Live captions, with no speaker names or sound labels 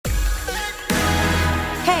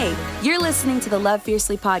Hey, you're listening to the Love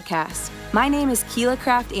Fiercely podcast. My name is Keela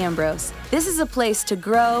Craft Ambrose. This is a place to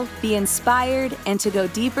grow, be inspired, and to go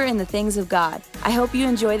deeper in the things of God. I hope you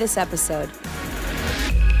enjoy this episode.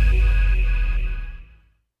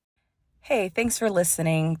 Hey, thanks for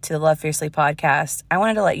listening to the Love Fiercely podcast. I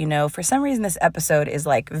wanted to let you know, for some reason, this episode is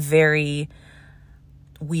very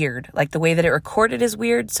weird. The way that it recorded is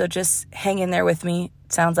weird, so just hang in there with me.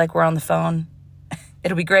 It sounds like we're on the phone.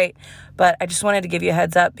 It'll be great, but I just wanted to give you a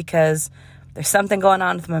heads up because there's something going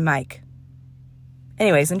on with my mic.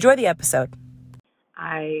 Anyways, enjoy the episode.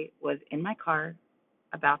 I was in my car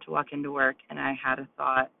about to walk into work, and I had a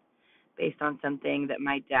thought based on something that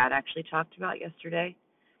my dad actually talked about yesterday.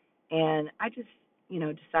 And I just,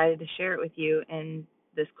 decided to share it with you in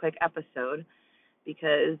this quick episode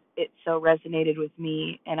because it so resonated with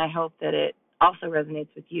me, and I hope that it also resonates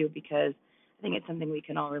with you because I think it's something we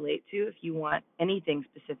can all relate to if you want anything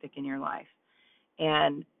specific in your life.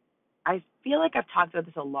 And I feel like I've talked about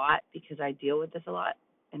this a lot because I deal with this a lot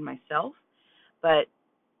in myself. But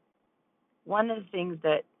one of the things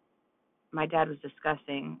that my dad was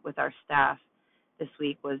discussing with our staff this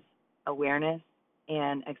week was awareness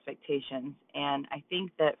and expectations. And I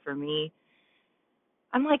think that for me,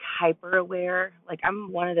 I'm hyper aware.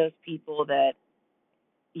 I'm one of those people that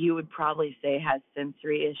you would probably say has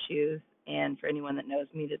sensory issues. And for anyone that knows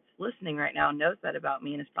me that's listening right now knows that about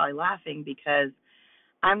me and is probably laughing because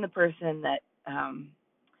I'm the person that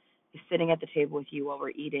is sitting at the table with you while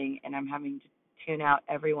we're eating, and I'm having to tune out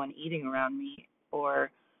everyone eating around me.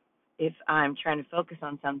 Or if I'm trying to focus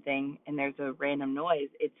on something and there's a random noise,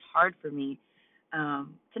 it's hard for me to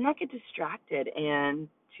not get distracted and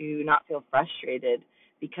to not feel frustrated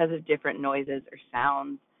because of different noises or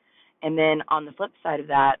sounds. And then on the flip side of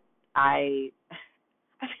that, I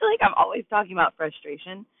feel like I'm always talking about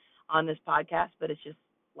frustration on this podcast, but it's just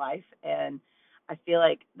life. And I feel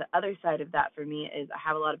like the other side of that for me is I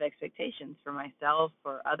have a lot of expectations for myself,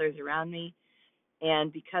 for others around me.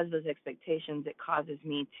 And because of those expectations, it causes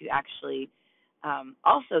me to actually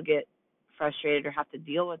also get frustrated or have to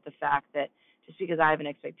deal with the fact that just because I have an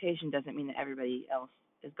expectation doesn't mean that everybody else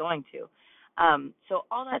is going to. So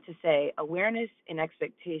all that to say, awareness and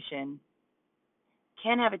expectation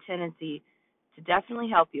can have a tendency to definitely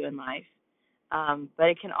help you in life, but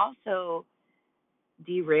it can also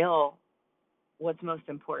derail what's most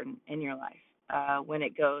important in your life when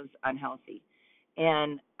it goes unhealthy.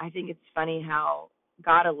 And I think it's funny how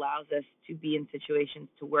God allows us to be in situations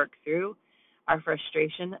to work through our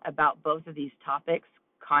frustration about both of these topics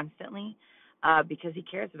constantly because he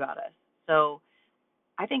cares about us. So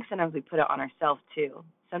I think sometimes we put it on ourselves too.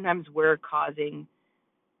 Sometimes we're causing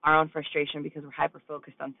our own frustration because we're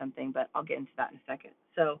hyper-focused on something, but I'll get into that in a second.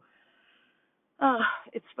 So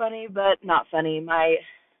it's funny, but not funny. My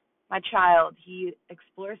child, he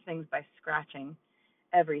explores things by scratching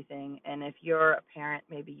everything. And if you're a parent,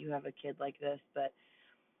 maybe you have a kid like this, but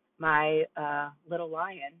my little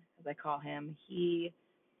lion, as I call him, he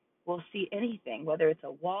will see anything, whether it's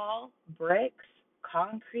a wall, bricks,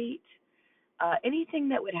 concrete, anything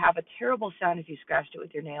that would have a terrible sound if you scratched it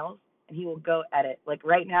with your nails, and he will go at it.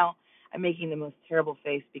 Right now, I'm making the most terrible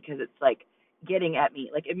face because it's getting at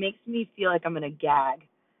me. It makes me feel like I'm going to gag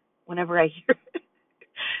whenever I hear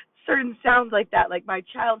certain sounds like that, like my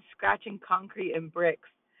child scratching concrete and bricks.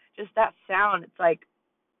 Just that sound, it's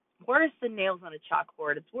worse than nails on a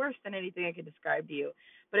chalkboard. It's worse than anything I could describe to you.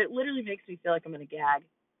 But it literally makes me feel like I'm going to gag.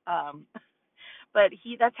 But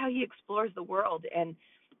that's how he explores the world. And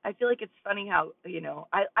I feel like it's funny how,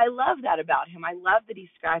 I love that about him. I love that he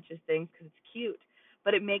scratches things because it's cute.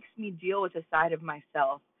 But it makes me deal with a side of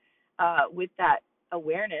myself with that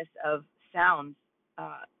awareness of sounds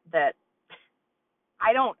that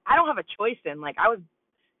I don't have a choice in. I was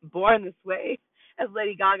born this way, as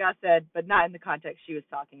Lady Gaga said, but not in the context she was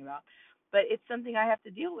talking about. But it's something I have to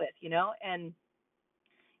deal with, and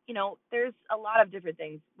there's a lot of different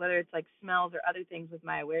things, whether it's smells or other things with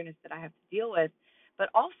my awareness that I have to deal with, but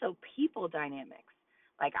also people dynamics.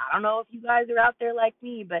 I don't know if you guys are out there like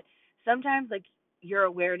me, but sometimes your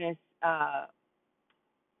awareness,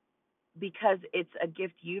 because it's a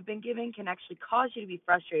gift you've been given, can actually cause you to be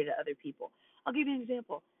frustrated at other people. I'll give you an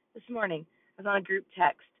example. This morning, I was on a group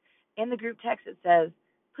text. In the group text, it says,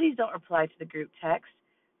 please don't reply to the group text.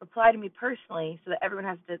 Reply to me personally so that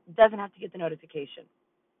everyone doesn't have to get the notification.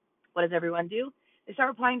 What does everyone do? They start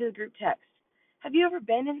replying to the group text. Have you ever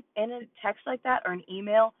been in a text like that or an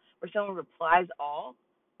email where someone replies all?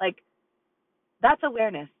 That's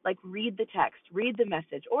awareness. Read the text, read the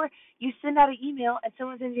message. Or you send out an email and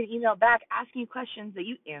someone sends you an email back asking you questions that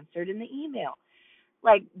you answered in the email.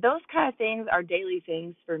 Those kind of things are daily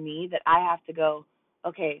things for me that I have to go,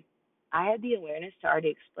 okay, I had the awareness to already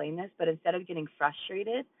explain this, but instead of getting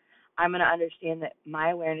frustrated, I'm going to understand that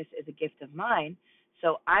my awareness is a gift of mine.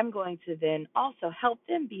 So I'm going to then also help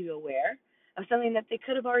them be aware of something that they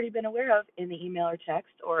could have already been aware of in the email or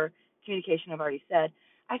text or communication I've already said.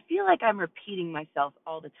 I feel like I'm repeating myself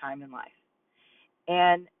all the time in life.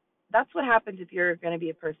 And that's what happens if you're going to be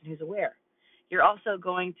a person who's aware. You're also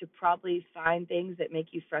going to probably find things that make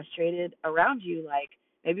you frustrated around you, like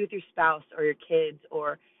maybe with your spouse or your kids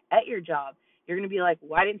or at your job. You're going to be like,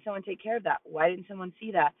 why didn't someone take care of that? Why didn't someone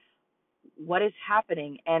see that? What is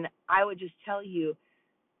happening? And I would just tell you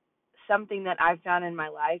something that I've found in my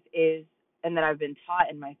life is, and that I've been taught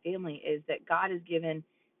in my family, is that God has given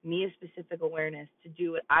me a specific awareness to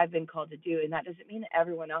do what I've been called to do. And that doesn't mean that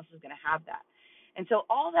everyone else is going to have that. And so,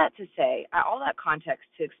 all that to say, all that context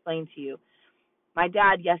to explain to you, my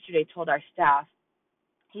dad yesterday told our staff,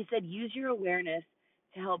 he said, use your awareness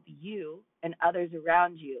to help you and others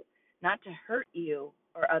around you, not to hurt you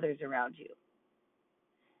or others around you.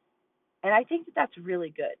 And I think that that's really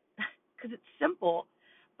good because it's simple,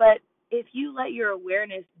 but if you let your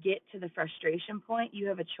awareness get to the frustration point, you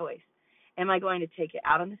have a choice. Am I going to take it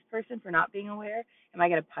out on this person for not being aware? Am I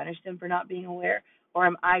going to punish them for not being aware? Or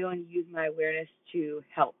am I going to use my awareness to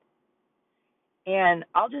help? And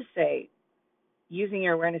I'll just say, using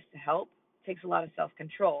your awareness to help takes a lot of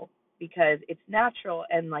self-control because it's natural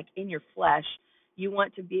and like in your flesh, you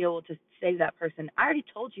want to be able to say to that person, I already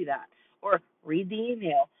told you that, or read the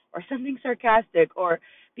email, or something sarcastic, or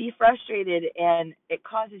be frustrated, and it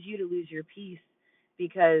causes you to lose your peace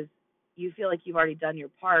because you feel like you've already done your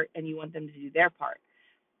part and you want them to do their part.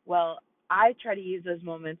 Well, I try to use those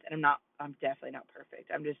moments, and I'm definitely not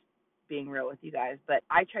perfect. I'm just being real with you guys, but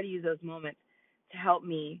I try to use those moments to help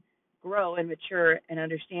me grow and mature and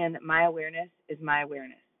understand that my awareness is my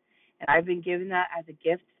awareness. And I've been given that as a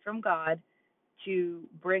gift from God to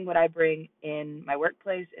bring what I bring in my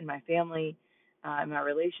workplace, in my family, in my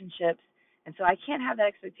relationships. And so I can't have that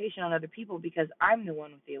expectation on other people because I'm the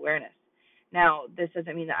one with the awareness. Now, this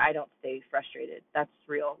doesn't mean that I don't stay frustrated. That's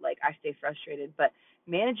real. Like, I stay frustrated. But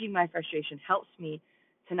managing my frustration helps me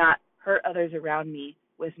to not hurt others around me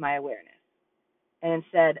with my awareness. And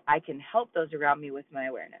instead, I can help those around me with my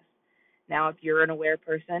awareness. Now, if you're an aware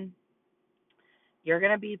person, you're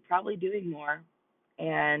going to be probably doing more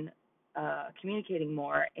and communicating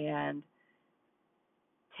more and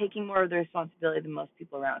taking more of the responsibility than most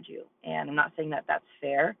people around you. And I'm not saying that that's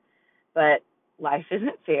fair, but life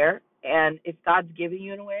isn't fair. And if God's giving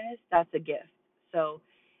you an awareness, that's a gift. So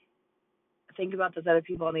think about those other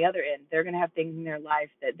people on the other end. They're going to have things in their life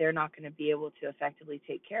that they're not going to be able to effectively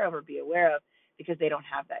take care of or be aware of because they don't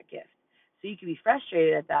have that gift. So you can be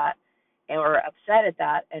frustrated at that or upset at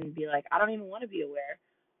that and be like, I don't even want to be aware.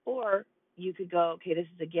 Or you could go, okay, this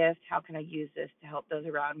is a gift. How can I use this to help those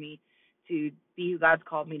around me to be who God's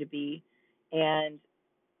called me to be? And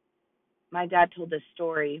my dad told this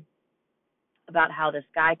story about how this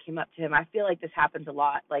guy came up to him. I feel like this happens a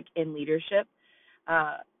lot, like in leadership.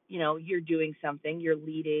 You're doing something, you're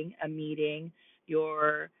leading a meeting,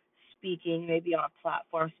 you're speaking maybe on a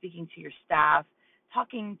platform, speaking to your staff,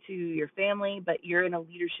 talking to your family, but you're in a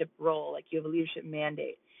leadership role, like you have a leadership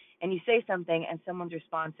mandate. And you say something and someone's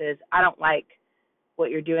response is, I don't like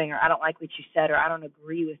what you're doing, or I don't like what you said, or I don't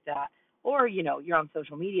agree with that. Or, you're on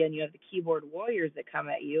social media and you have the keyboard warriors that come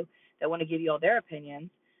at you that want to give you all their opinions.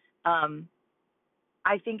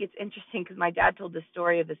 I think it's interesting because my dad told the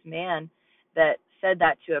story of this man that said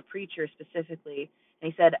that to a preacher specifically.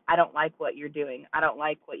 And he said, I don't like what you're doing. I don't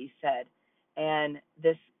like what you said. And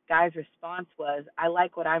this guy's response was, I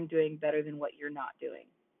like what I'm doing better than what you're not doing.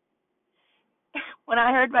 When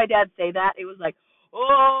I heard my dad say that, it was like,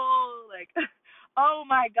 oh, like, oh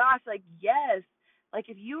my gosh, like, yes. Like,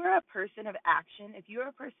 if you are a person of action, if you are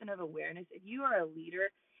a person of awareness, if you are a leader,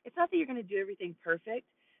 it's not that you're going to do everything perfect,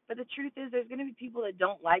 but the truth is there's going to be people that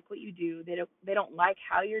don't like what you do. They don't like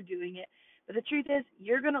how you're doing it. But the truth is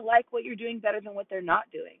you're going to like what you're doing better than what they're not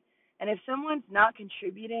doing. And if someone's not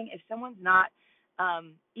contributing, if someone's not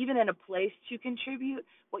even in a place to contribute,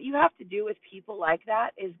 what you have to do with people like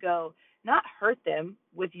that is go, not hurt them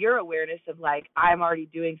with your awareness of like, I'm already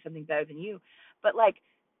doing something better than you, but like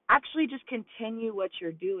actually just continue what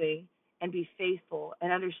you're doing and be faithful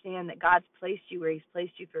and understand that God's placed you where he's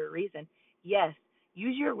placed you for a reason. Yes,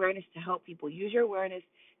 use your awareness to help people. Use your awareness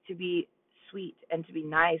to be sweet and to be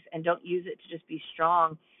nice, and don't use it to just be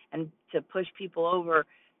strong and to push people over.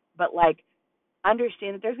 But like,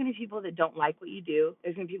 understand that there's going to be people that don't like what you do.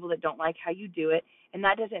 There's going to be people that don't like how you do it. And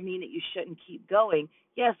that doesn't mean that you shouldn't keep going.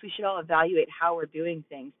 Yes, we should all evaluate how we're doing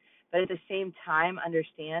things. But at the same time,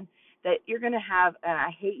 understand that you're going to have, and I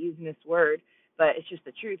hate using this word, but it's just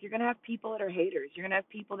the truth. You're going to have people that are haters. You're going to have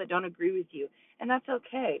people that don't agree with you, and that's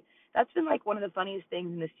okay. That's been like one of the funniest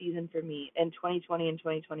things in the season for me in 2020 and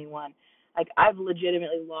 2021. Like, I've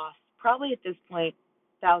legitimately lost, probably at this point,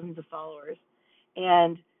 thousands of followers,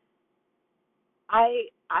 and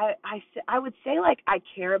I would say, like, I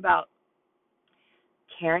care about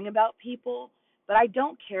caring about people, but I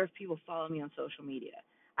don't care if people follow me on social media.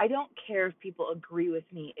 I don't care if people agree with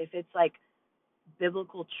me if it's like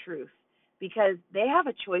biblical truth, because they have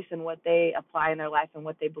a choice in what they apply in their life and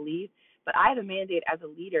what they believe, but I have a mandate as a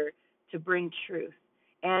leader to bring truth.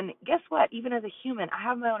 And guess what? Even as a human, I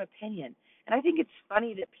have my own opinion. And I think it's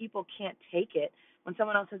funny that people can't take it when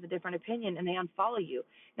someone else has a different opinion and they unfollow you.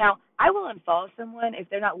 Now, I will unfollow someone if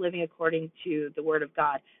they're not living according to the Word of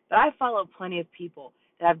God, but I follow plenty of people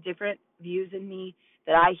that have different views in me,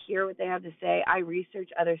 that I hear what they have to say. I research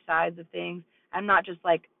other sides of things. I'm not just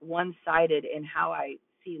like one-sided in how I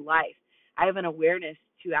see life. I have an awareness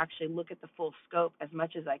to actually look at the full scope as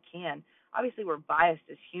much as I can. Obviously, we're biased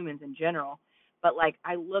as humans in general, but like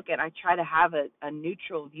I try to have a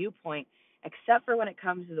neutral viewpoint, except for when it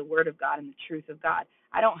comes to the Word of God and the truth of God.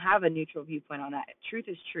 I don't have a neutral viewpoint on that. Truth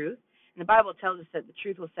is truth. And the Bible tells us that the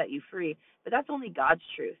truth will set you free, but that's only God's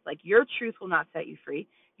truth. Like, your truth will not set you free.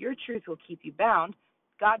 Your truth will keep you bound.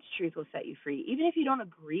 God's truth will set you free, even if you don't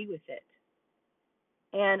agree with it.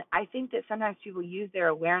 And I think that sometimes people use their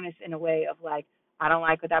awareness in a way of like, I don't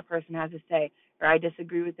like what that person has to say, or I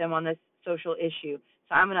disagree with them on this social issue,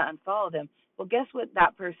 so I'm going to unfollow them. Well, guess what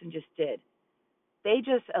that person just did? They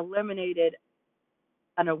just eliminated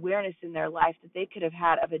an awareness in their life that they could have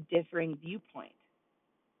had of a differing viewpoint.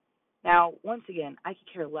 Now, once again, I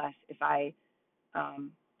could care less if I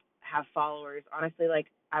have followers. Honestly, like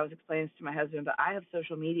I was explaining this to my husband, but I have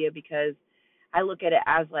social media because I look at it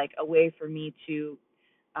as like a way for me to,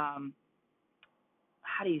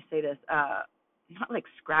 how do you say this? Not like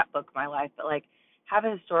scrapbook my life, but like have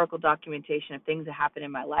a historical documentation of things that happen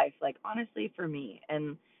in my life, like honestly for me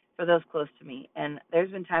and for those close to me. And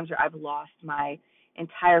there's been times where I've lost my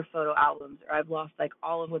entire photo albums, or I've lost like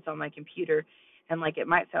all of what's on my computer. And like, it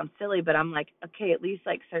might sound silly, but I'm like, okay, at least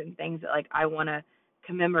like certain things that like I want to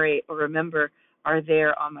commemorate or remember are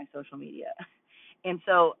there on my social media. And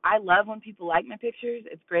so I love when people like my pictures.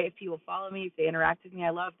 It's great if people follow me, if they interact with me. I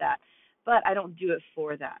love that. But I don't do it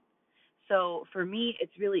for that. So for me,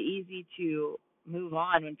 it's really easy to move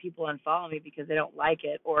on when people unfollow me because they don't like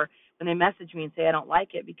it, or when they message me and say I don't like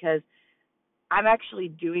it, because I'm actually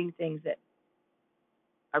doing things that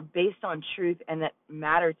are based on truth and that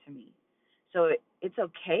matter to me. So it's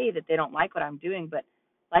okay that they don't like what I'm doing, but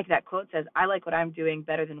like that quote says, I like what I'm doing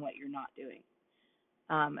better than what you're not doing.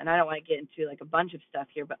 And I don't want to get into like a bunch of stuff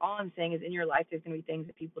here, but all I'm saying is in your life there's going to be things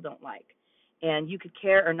that people don't like. And you could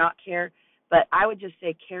care or not care, but I would just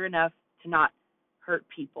say care enough to not hurt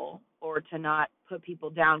people or to not put people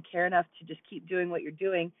down. Care enough to just keep doing what you're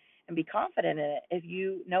doing and be confident in it if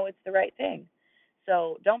you know it's the right thing.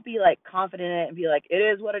 So don't be like confident in it and be like, it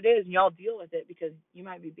is what it is and y'all deal with it, because you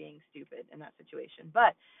might be being stupid in that situation.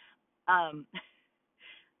 But I'm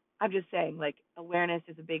just saying, like, awareness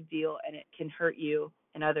is a big deal and it can hurt you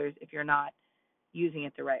and others if you're not using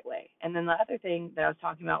it the right way. And then the other thing that I was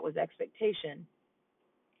talking about was expectation.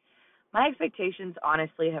 My expectations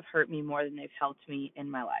honestly have hurt me more than they've helped me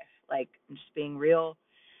in my life. Like, I'm just being real.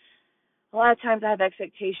 A lot of times I have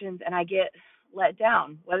expectations and I get let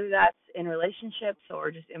down, whether that's in relationships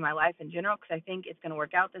or just in my life in general, because I think it's going to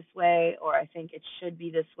work out this way, or I think it should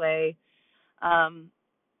be this way.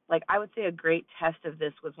 Like, I would say a great test of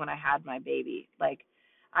this was when I had my baby. Like,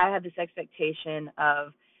 I had this expectation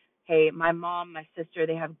of, hey, my mom, my sister,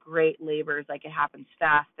 they have great labors. Like, it happens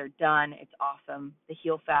fast. They're done. It's awesome. They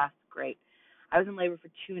heal fast. Great. I was in labor for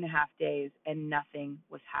 2.5 days and nothing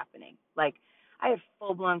was happening. Like, I had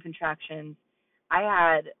full-blown contractions. I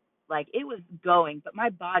had, like, it was going, but my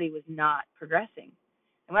body was not progressing.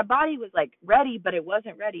 And my body was, like, ready, but it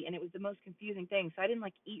wasn't ready. And it was the most confusing thing. So I didn't,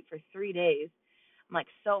 like, eat for 3 days. I'm, like,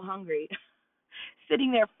 so hungry.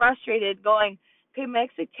 Sitting there frustrated going, okay, my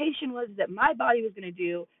expectation was that my body was going to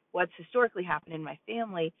do what's historically happened in my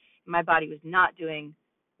family. And my body was not doing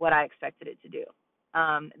what I expected it to do.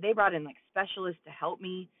 They brought in, like, specialists to help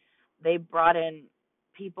me. They brought in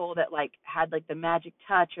people that, like, had, like, the magic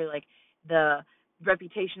touch or, like, the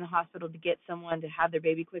reputation in the hospital to get someone to have their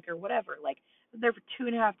baby quicker, whatever. Like, I was there for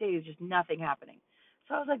 2.5 days, just nothing happening.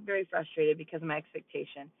 So I was, like, very frustrated because of my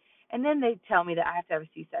expectation. And then they tell me that I have to have a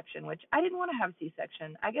C-section, which I didn't want to have a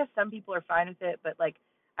C-section. I guess some people are fine with it, but, like,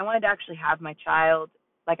 I wanted to actually have my child.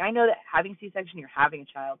 Like, I know that having C-section, you're having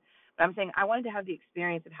a child. But I'm saying I wanted to have the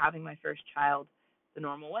experience of having my first child the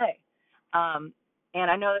normal way. And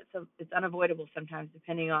I know that it's unavoidable sometimes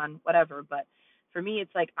depending on whatever, but for me,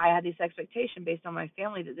 it's like I had this expectation based on my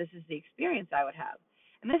family that this is the experience I would have.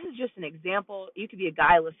 And this is just an example. You could be a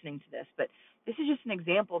guy listening to this, but this is just an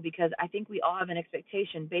example because I think we all have an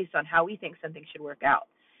expectation based on how we think something should work out.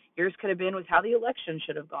 Yours could have been with how the election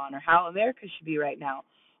should have gone, or how America should be right now,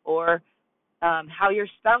 or how your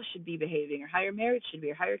spouse should be behaving, or how your marriage should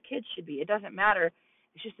be, or how your kids should be. It doesn't matter.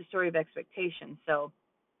 It's just a story of expectation. So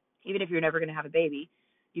even if you're never going to have a baby,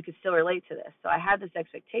 you could still relate to this. So I had this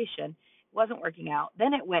expectation. It wasn't working out.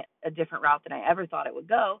 Then it went a different route than I ever thought it would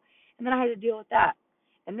go. And then I had to deal with that.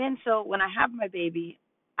 And then so when I had my baby,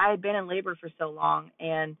 I had been in labor for so long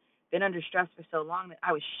and been under stress for so long that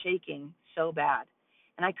I was shaking so bad.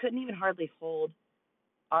 And I couldn't even hardly hold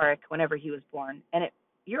Arik whenever he was born. And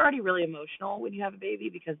you're already really emotional when you have a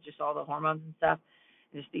baby because just all the hormones and stuff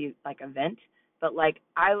and just the like event. But like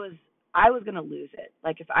I was gonna lose it.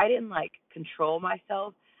 Like if I didn't like control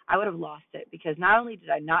myself, I would have lost it because not only did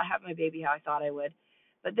I not have my baby how I thought I would,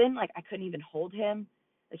 but then like I couldn't even hold him.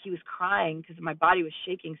 Like he was crying because my body was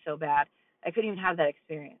shaking so bad. I couldn't even have that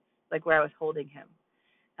experience, like where I was holding him.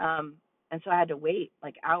 And so I had to wait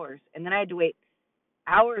like hours, and then I had to wait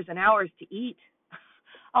hours and hours to eat.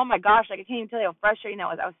 Oh my gosh, like I can't even tell you how frustrating that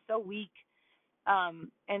was. I was so weak.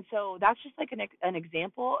 And so that's just like an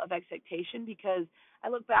example of expectation because I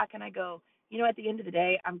look back and I go, you know, at the end of the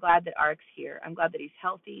day, I'm glad that Arik's here. I'm glad that he's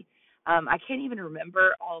healthy. I can't even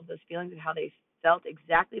remember all of those feelings and how they felt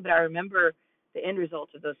exactly, but I remember the end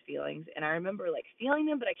results of those feelings. And I remember like feeling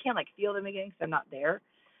them, but I can't like feel them again because I'm not there.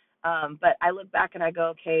 But I look back and I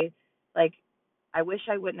go, okay, like I wish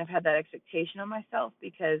I wouldn't have had that expectation on myself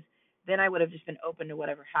because then I would have just been open to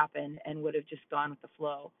whatever happened and would have just gone with the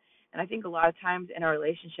flow. And I think a lot of times in our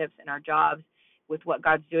relationships and our jobs with what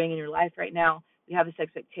God's doing in your life right now, we have this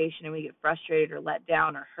expectation and we get frustrated or let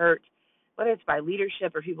down or hurt, whether it's by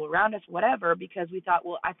leadership or people around us, whatever, because we thought,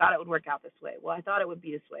 well, I thought it would work out this way. Well, I thought it would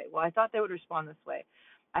be this way. Well, I thought they would respond this way.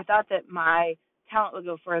 I thought that my talent would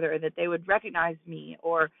go further, or that they would recognize me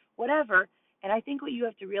or whatever. And I think what you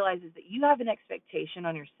have to realize is that you have an expectation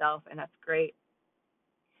on yourself, and that's great.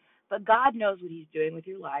 But God knows what He's doing with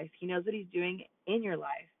your life. He knows what He's doing in your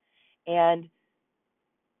life. And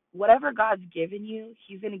whatever God's given you,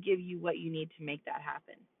 He's going to give you what you need to make that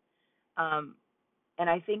happen. And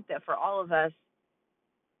I think that for all of us,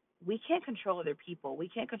 we can't control other people. We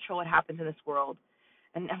can't control what happens in this world.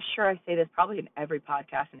 And I'm sure I say this probably in every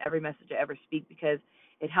podcast and every message I ever speak because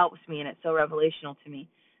it helps me and it's so revelational to me.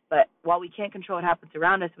 But while we can't control what happens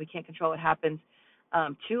around us, we can't control what happens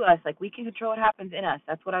to us. Like we can control what happens in us.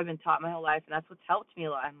 That's what I've been taught my whole life, and that's what's helped me a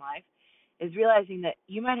lot in life, is realizing that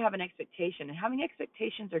you might have an expectation, and having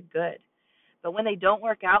expectations are good. But when they don't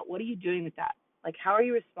work out, what are you doing with that? Like, how are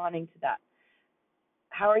you responding to that?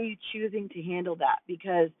 How are you choosing to handle that?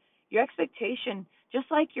 Because your expectation, just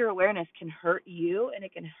like your awareness, can hurt you and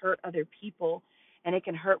it can hurt other people and it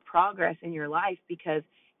can hurt progress in your life because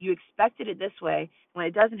you expected it this way. When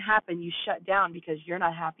it doesn't happen, you shut down because you're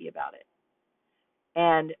not happy about it.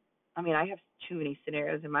 And I mean, I have too many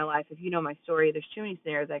scenarios in my life. If you know my story, there's too many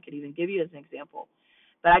scenarios I could even give you as an example.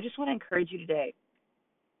 But I just want to encourage you today.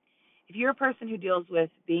 If you're a person who deals with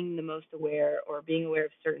being the most aware or being aware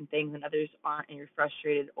of certain things and others aren't and you're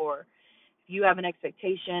frustrated, or if you have an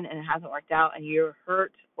expectation and it hasn't worked out and you're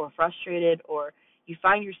hurt or frustrated or you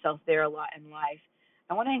find yourself there a lot in life,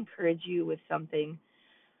 I want to encourage you with something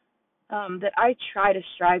that I try to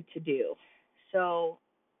strive to do. So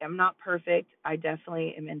I'm not perfect. I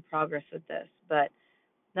definitely am in progress with this. But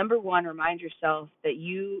number one, remind yourself that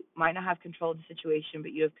you might not have control of the situation,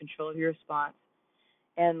 but you have control of your response.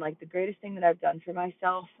 And like the greatest thing that I've done for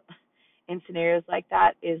myself in scenarios like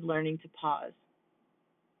that is learning to pause.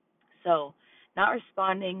 So not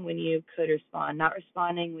responding when you could respond, not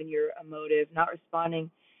responding when you're emotive, not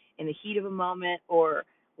responding in the heat of a moment or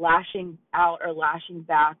lashing out or lashing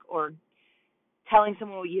back or telling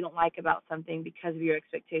someone what you don't like about something because of your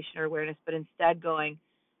expectation or awareness, but instead going,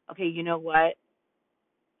 okay, you know what?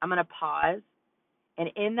 I'm going to pause. And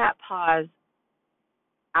in that pause,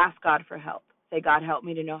 ask God for help. Say, God, help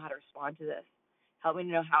me to know how to respond to this. Help me to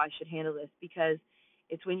know how I should handle this, because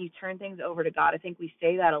it's when you turn things over to God. I think we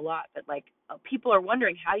say that a lot, but like people are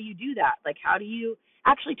wondering, how do you do that? Like, how do you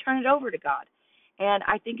actually turn it over to God? And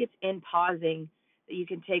I think it's in pausing that you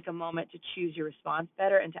can take a moment to choose your response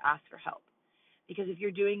better and to ask for help. Because if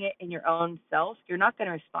you're doing it in your own self, you're not going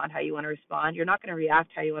to respond how you want to respond. You're not going to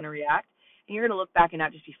react how you want to react. And you're going to look back and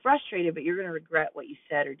not just be frustrated, but you're going to regret what you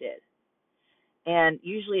said or did. And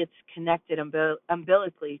usually it's connected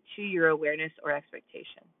umbilically to your awareness or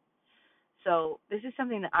expectation. So this is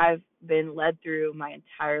something that I've been led through my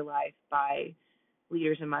entire life by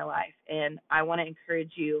leaders in my life. And I want to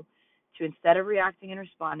encourage you to, instead of reacting and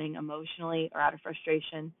responding emotionally or out of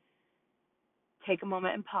frustration, take a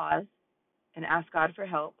moment and pause and ask God for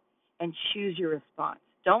help and choose your response.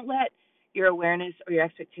 Don't let your awareness or your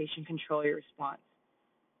expectation control your response.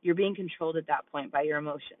 You're being controlled at that point by your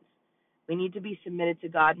emotions. We need to be submitted to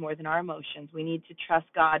God more than our emotions. We need to trust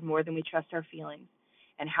God more than we trust our feelings.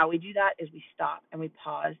 And how we do that is we stop and we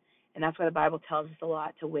pause. And that's why the Bible tells us a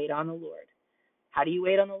lot, to wait on the Lord. How do you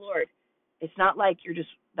wait on the Lord? It's not like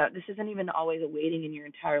this isn't even always a waiting in your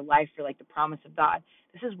entire life for like the promise of God.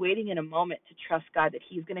 This is waiting in a moment to trust God that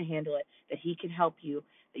He's going to handle it, that He can help you,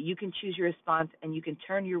 that you can choose your response, and you can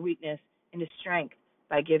turn your weakness into strength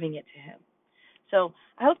by giving it to Him. So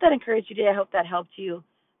I hope that encouraged you today. I hope that helped you.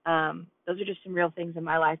 Those are just some real things in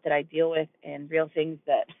my life that I deal with and real things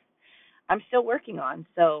that I'm still working on.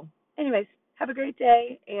 So anyways, have a great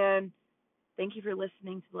day, and thank you for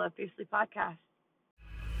listening to the Love Fiercely podcast.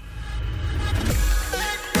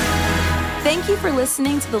 Thank you for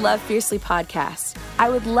listening to the Love Fiercely podcast. I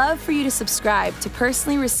would love for you to subscribe to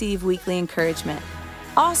personally receive weekly encouragement.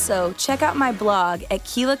 Also, check out my blog at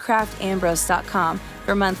KeilaCraftAmbrose.com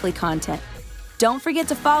for monthly content. Don't forget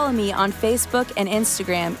to follow me on Facebook and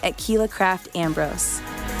Instagram at Keila Craft Ambrose.